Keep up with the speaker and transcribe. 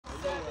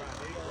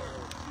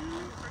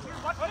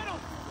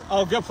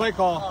Oh, good play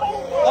call.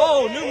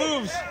 Oh, new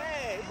moves.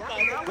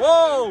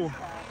 Whoa.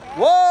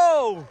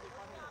 Whoa.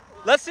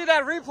 Let's see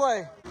that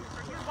replay.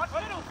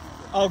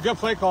 Oh, good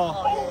play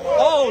call.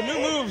 Oh, new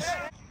moves.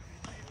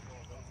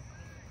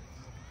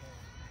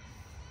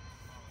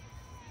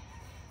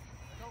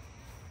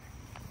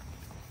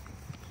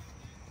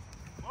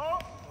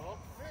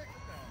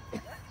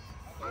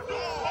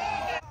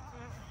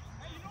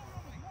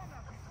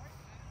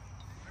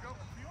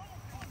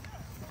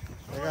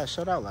 They got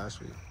shut out last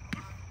week.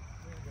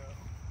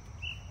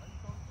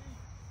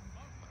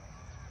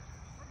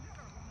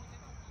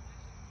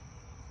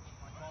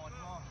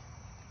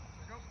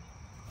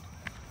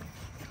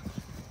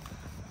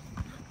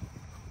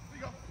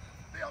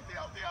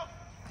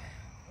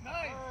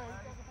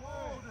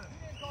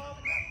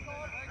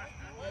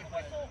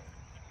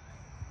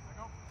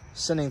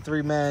 Sending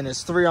 3 men.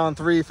 It's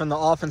 3-on-3 from the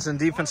offense and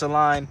defensive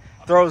line.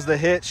 Throws the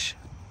hitch.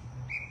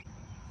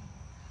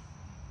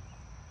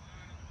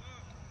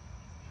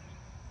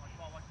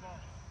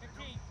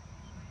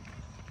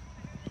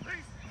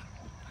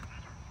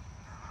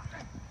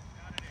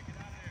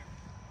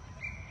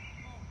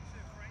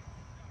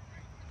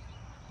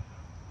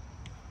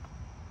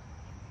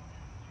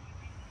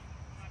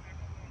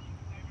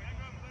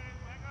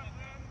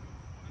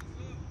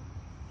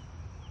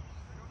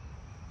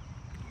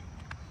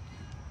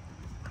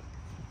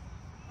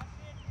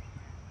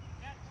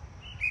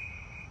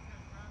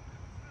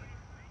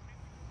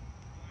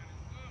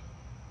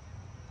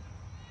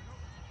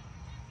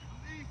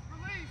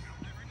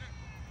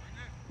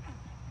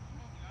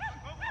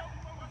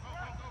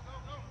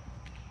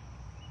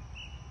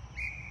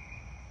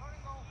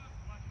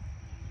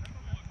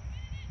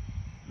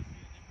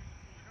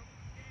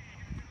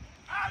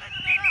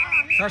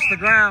 Touch the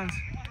ground.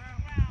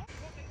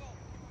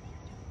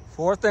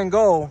 4th and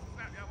goal.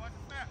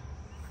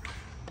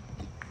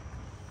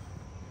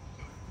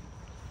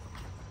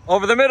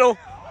 Over the middle.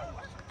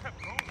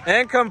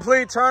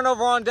 Incomplete.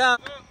 Turnover on down.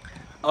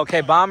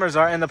 Okay, Bombers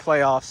are in the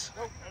playoffs.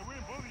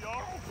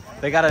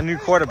 They got a new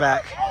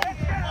quarterback.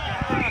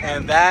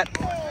 And that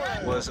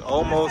was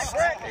almost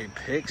a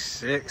pick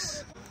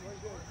 6.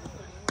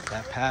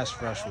 That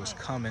pass rush was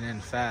coming in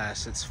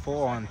fast. It's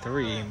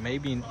 4-on-3.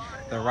 Maybe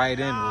the right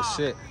end will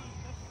sit.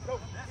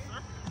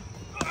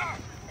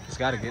 It's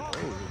got to get. Oh.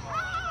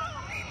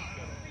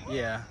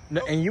 Yeah.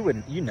 No, and you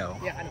wouldn't, you know.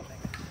 Yeah, I know.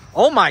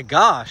 Oh my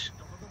gosh.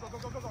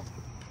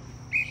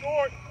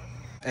 Short.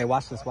 Hey,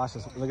 watch this. Watch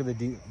this. Look at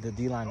the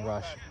D-line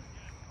rush.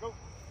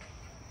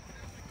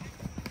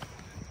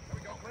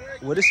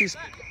 What is he?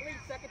 Second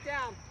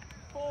down.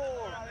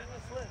 4,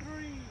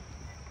 3,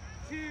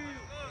 2,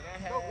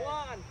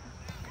 1.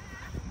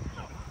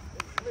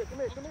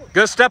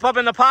 Good step up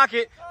in the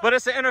pocket, but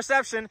it's an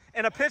interception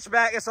and a pitch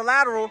back. It's a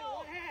lateral.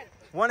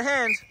 One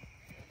hand.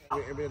 I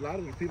mean, a lot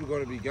of the people are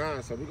going to be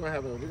gone, so we're gonna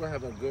have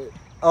a good.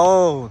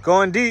 Oh,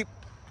 going deep.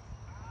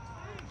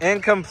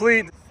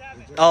 Incomplete.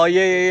 Oh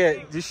yeah.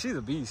 You see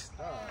the beast.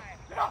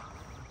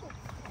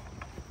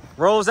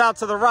 Rolls out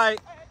to the right.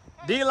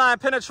 D-line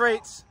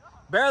penetrates.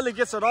 Barely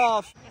gets it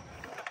off.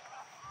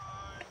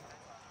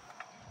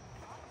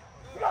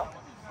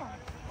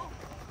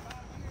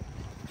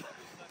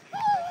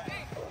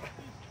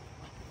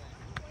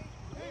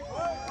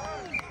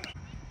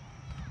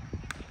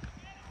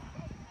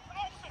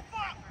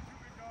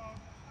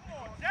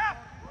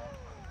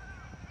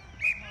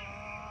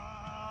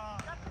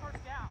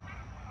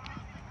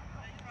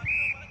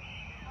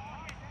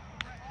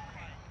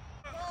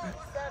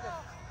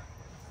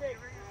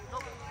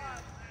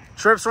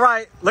 Trips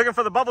right, looking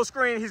for the bubble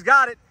screen. He's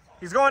got it.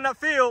 He's going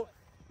upfield.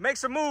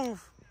 Makes a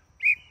move.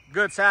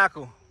 Good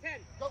tackle.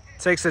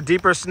 Takes a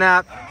deeper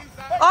snap.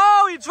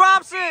 Oh, he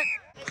drops it.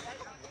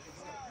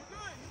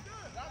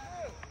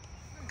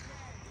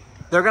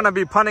 They're going to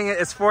be punting it.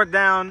 It's 4th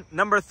down.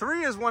 Number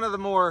 3 is one of the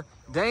more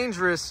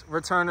dangerous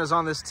returners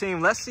on this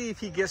team. Let's see if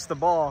he gets the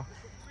ball.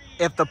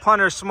 If the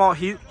punter's small,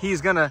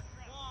 he's going to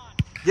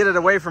get it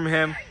away from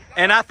him.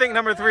 And I think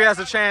number 3 has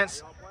a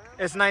chance.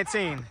 It's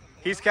 19.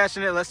 He's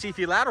catching it. Let's see if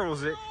he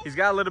laterals it. He's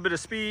got a little bit of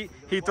speed.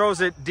 He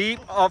throws it deep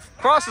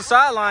across the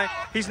sideline.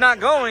 He's not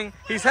going.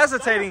 He's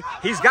hesitating.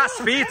 He's got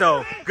speed,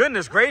 though.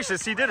 Goodness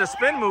gracious. He did a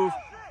spin move.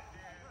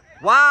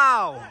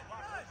 Wow.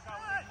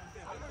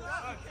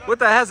 With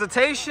the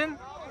hesitation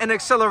and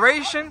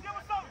acceleration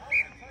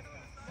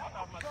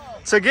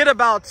to get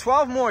about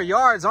 12 more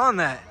yards on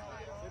that.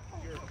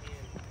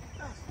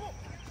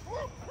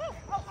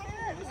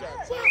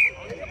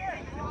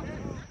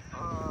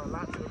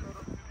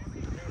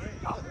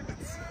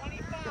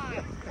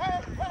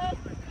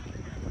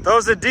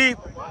 Throws it deep,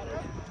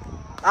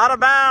 out of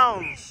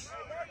bounds.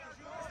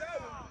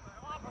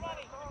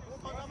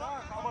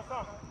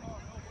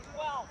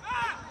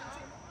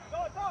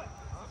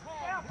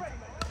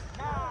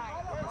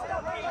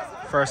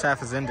 First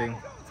half is ending.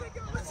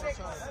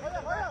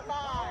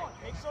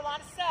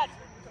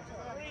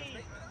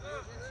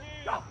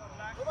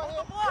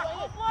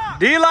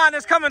 D-line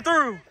is coming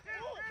through.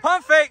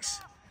 Pump fakes.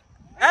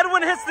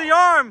 Edwin hits the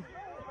arm.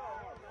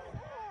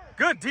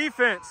 Good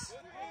defense.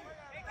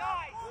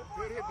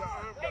 Hey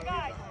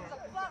guys, there's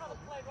a flag on the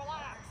play.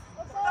 Relax.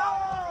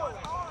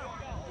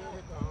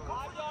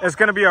 It's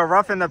going to be a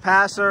roughing the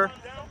passer,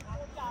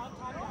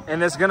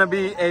 and it's going to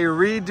be a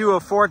redo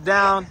of 4th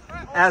down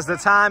as the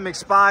time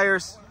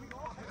expires.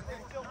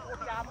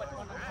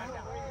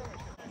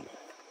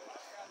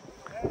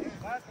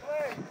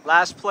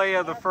 Last play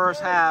of the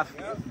first half.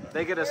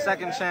 They get a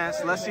second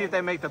chance. Let's see if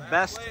they make the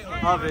best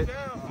of it.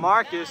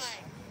 Marcus,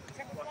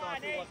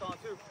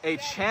 a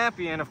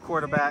champion of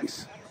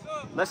quarterbacks.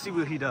 Let's see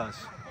what he does.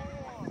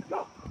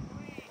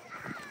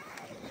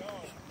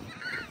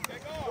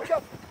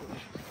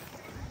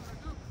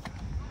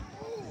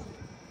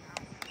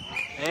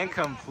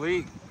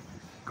 Incomplete.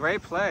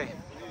 Great play.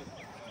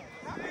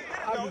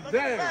 I was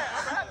there.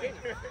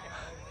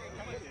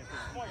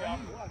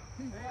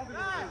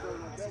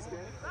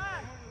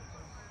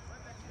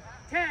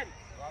 10.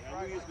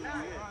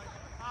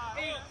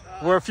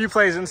 We're a few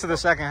plays into the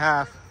second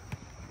half.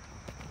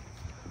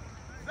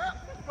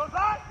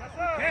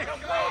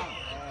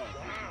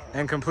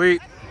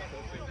 Incomplete.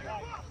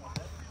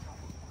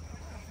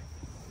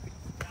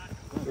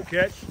 Good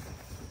catch.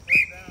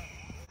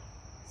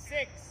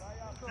 6,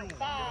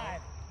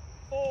 5,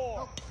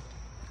 4.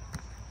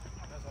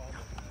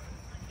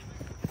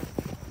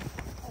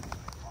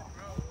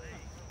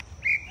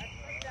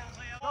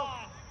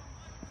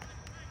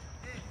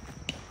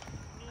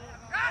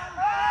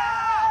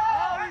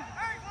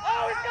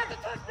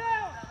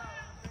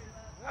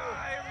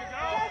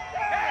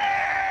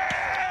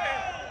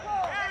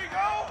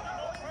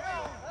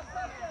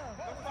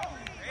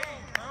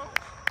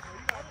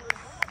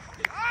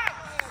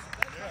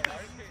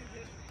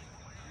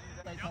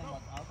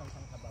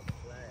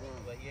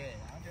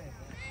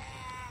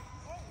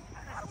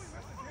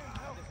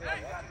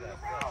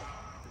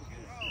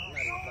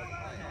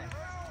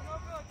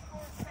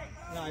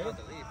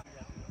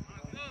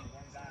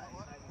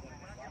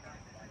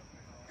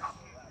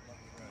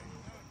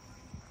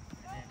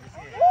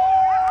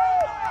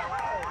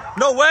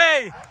 No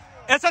way!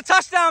 It's a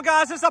touchdown,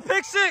 guys. It's a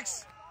pick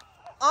 6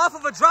 off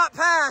of a drop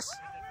pass.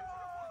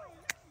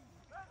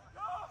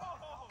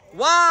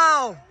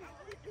 Wow!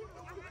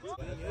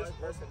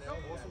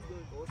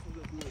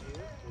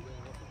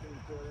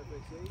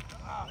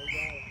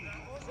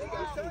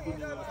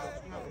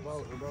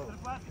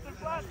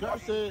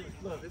 Scott said,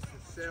 look,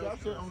 Scott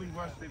said only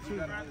rushed 2.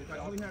 Like,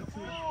 only had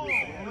 2.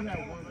 Only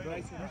had 1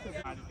 base.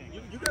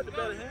 You got the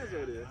better hands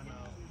over there.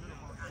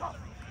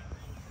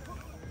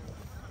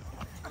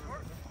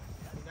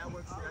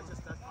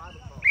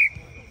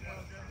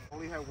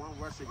 Only had 1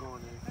 rusher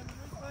going in.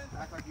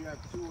 Act like you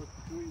have 2 or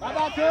 3. How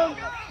about 2? Yeah,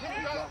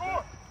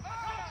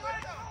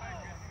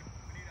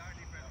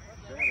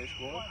 they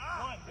scored.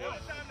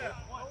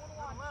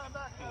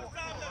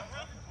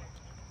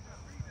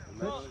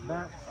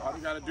 All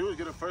you gotta do is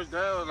get a first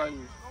down. Like,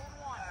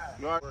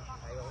 you are.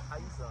 How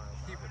you feeling?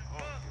 Keep it.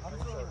 I'm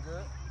feeling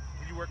good.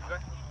 Did you work today?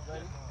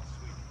 Sweet.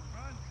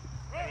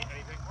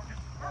 Anything?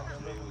 A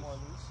little more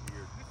loose.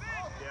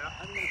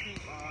 Yeah. I'm gonna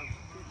keep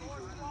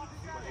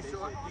you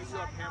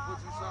saw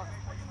pamphlets and stuff?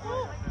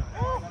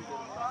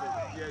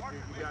 Yeah,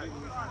 dude, you got it.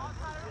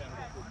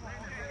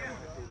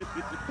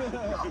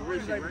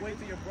 Wait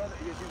till your brother.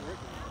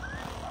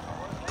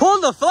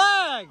 Pull the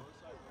flag!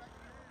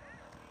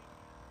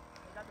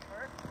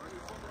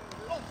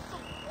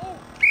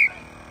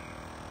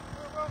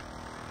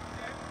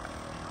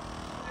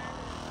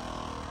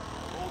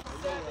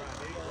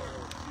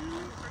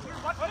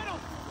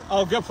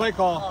 Oh, good play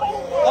call.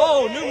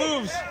 Oh, new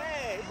moves.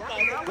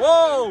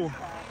 Whoa.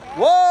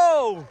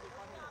 Whoa.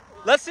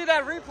 Let's see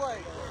that replay.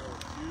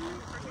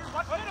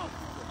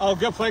 Oh,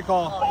 good play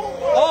call.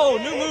 Oh,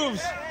 new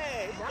moves.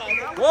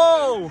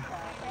 Whoa.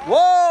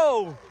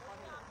 Whoa.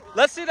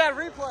 Let's see that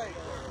replay.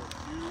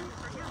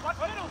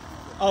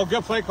 Oh,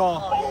 good play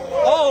call.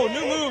 Oh,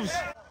 new moves.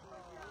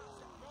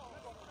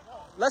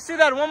 Let's see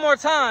that one more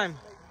time.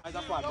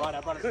 That's why I brought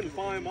it. I couldn't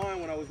find mine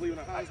when I was leaving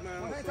the house,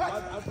 man.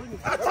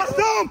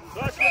 Touchdown!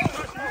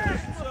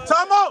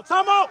 Time out!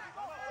 Time out!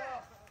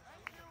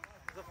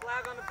 There's a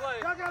flag on the play.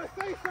 Y'all gotta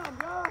say something,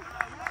 y'all.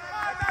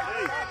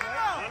 Hey,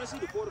 honestly,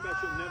 the quarterback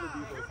should never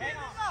be for the fans.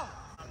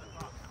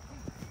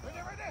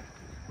 Right there.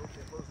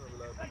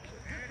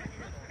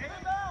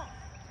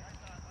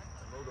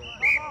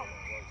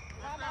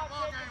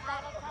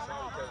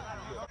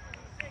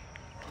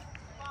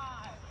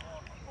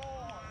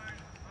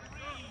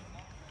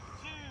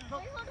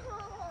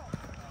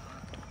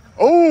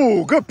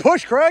 Oh, good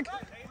push, Craig.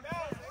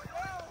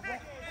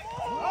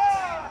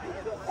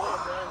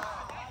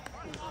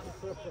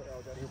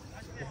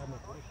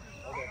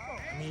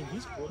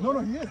 No,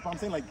 he is. But I'm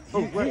saying, like,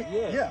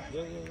 yeah.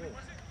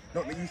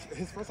 No,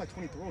 his first, like,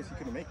 20 throws he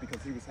couldn't make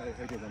because he was had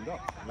to get warmed up.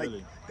 Like,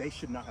 really? They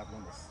should not have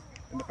won this.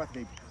 And the fact that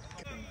they...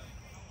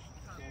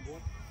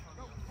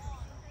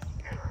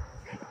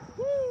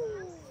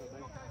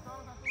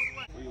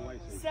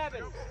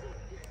 7.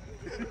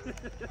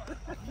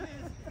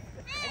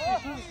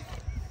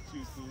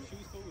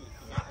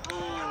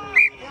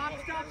 Block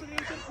stops and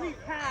incomplete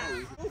pass.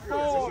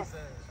 4.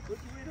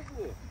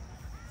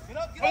 Get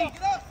up. 8.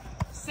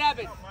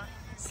 7,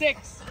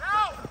 6,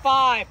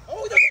 5.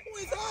 Oh, that's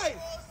in his eyes.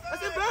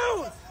 That's in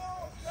bounds.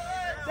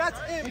 That's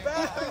in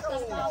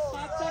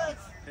bounds.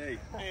 Hey,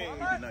 he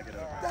did not get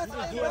out.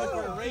 That's in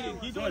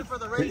bounds. He's doing it for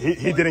the rating.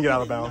 He didn't get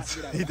out of bounds.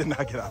 He did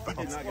not get out of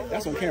bounds.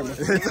 That's on camera.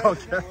 It's on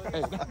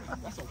camera.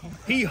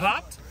 He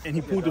hopped and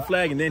he pulled the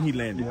flag and then he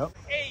landed. Yep.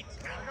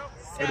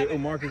 8, Oh,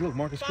 Marcus, look,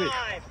 Marcus quit.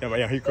 5,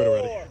 Yeah, he could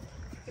already. 4,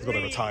 He's going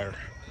to retire.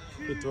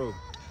 Good throw.